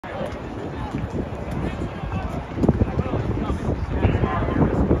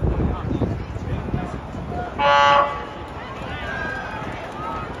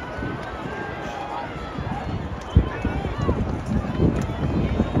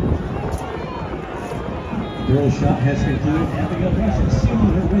Girls shot has concluded. Abigail Rush is sealing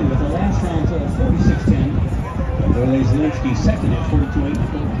her win with the last rounds of 46-10. Orlais Zelensky second at 42-8.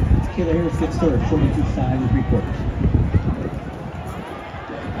 Kayla Harris gets third, 42-5 and 3/4.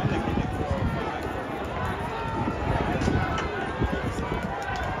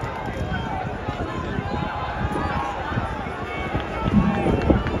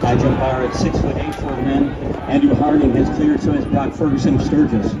 High jump bar at 6'8" for the men. Andrew Harding has cleared, so has Brock Ferguson of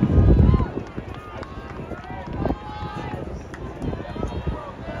Sturgis.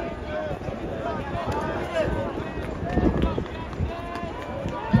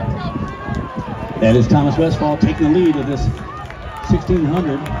 That is Thomas Westfall taking the lead of this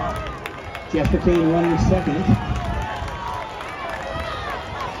 1600. Jasper Kane running second.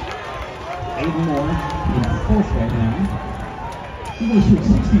 Aiden Moore in fourth right now. He goes through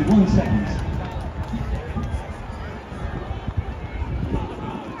 61 seconds.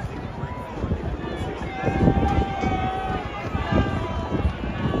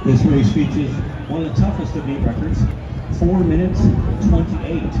 This race features one of the toughest of meet records, 4 minutes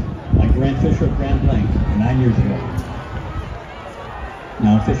 28, like Grant Fisher of Grand Blanc 9 years ago.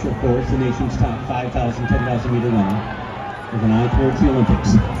 Now Fisher, of course, the nation's top 5,000, 10,000 meter runner, with an eye towards the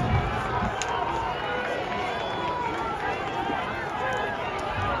Olympics.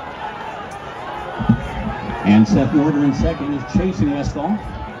 And Seth Norder in second is chasing Westfall.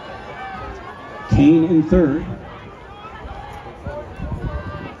 Kane in third.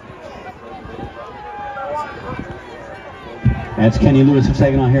 That's Kenny Lewis of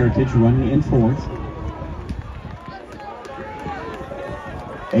Saginaw Heritage running in fourth.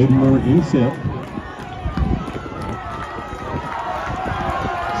 Aiden Moore in fifth.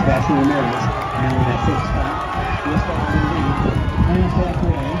 Sebastian Ramirez now in that fifth spot. Westfall in the lead. Plans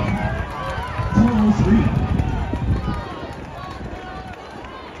halfway. 2:03.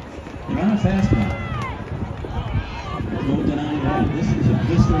 They're not a fast one. There's no denying that. This is a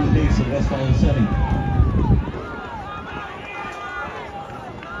blistering pace that Westfall is setting.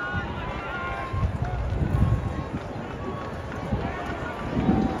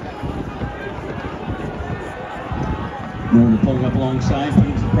 Norder pulling up alongside,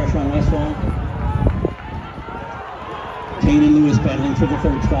 putting some pressure on Westfall. Kane and Lewis battling for the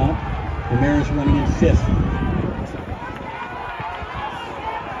third spot. Ramirez running in fifth.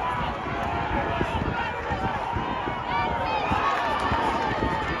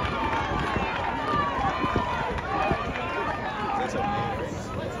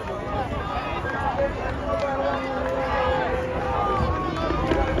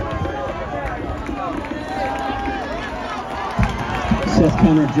 Seth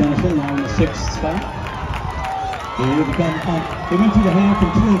Conner Jennifer now in the sixth spot. They went through the half in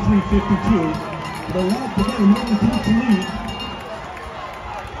 2:03.52. The lap to go, Norton takes the lead.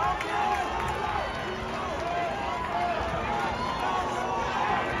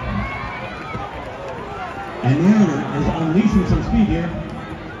 And Norder is unleashing some speed here.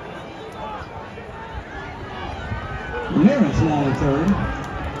 Ramirez now in third.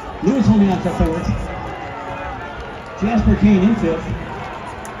 Lewis holding out for fourth. Jasper Kane in fifth.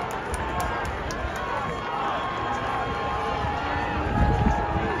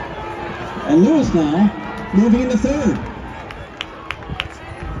 And Lewis now moving into third.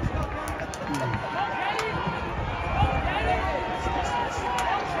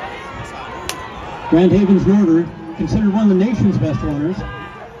 Grand Haven's Norder, considered one of the nation's best runners,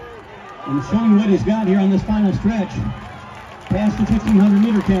 and showing what he's got here on this final stretch. Past the 1,500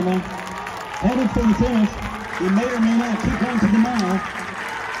 meter camera, headed for the finish. He may or may not keep on to the mile.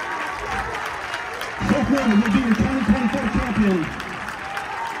 Seth Norder will be your 2024 champion.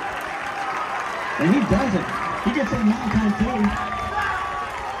 And he does it. He gets that mile time too.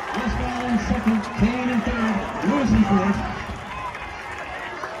 Westfall in second, Kane in third, Lewis in fourth.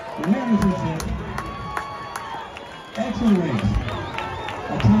 Ramirez in fifth. Excellent race.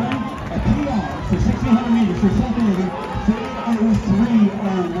 A time, a PR for 1,600 meters for Seth Norder,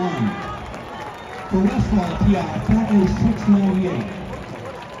 4:03.01. For Westfall, PR, 4:06.98.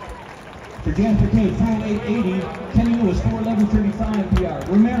 For Jasper Kane, 4:08.80. Kenny Lewis, 4:11.35 PR.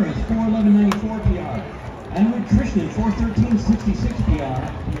 Ramirez, 4:11.94 PR. And Rick Krishnan, 4:13.66 PR.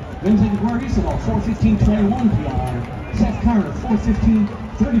 Vincent Guarisimo, 4:15.21 PR. Seth Carter,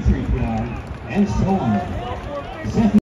 4:15.33 PR. And so on. Seth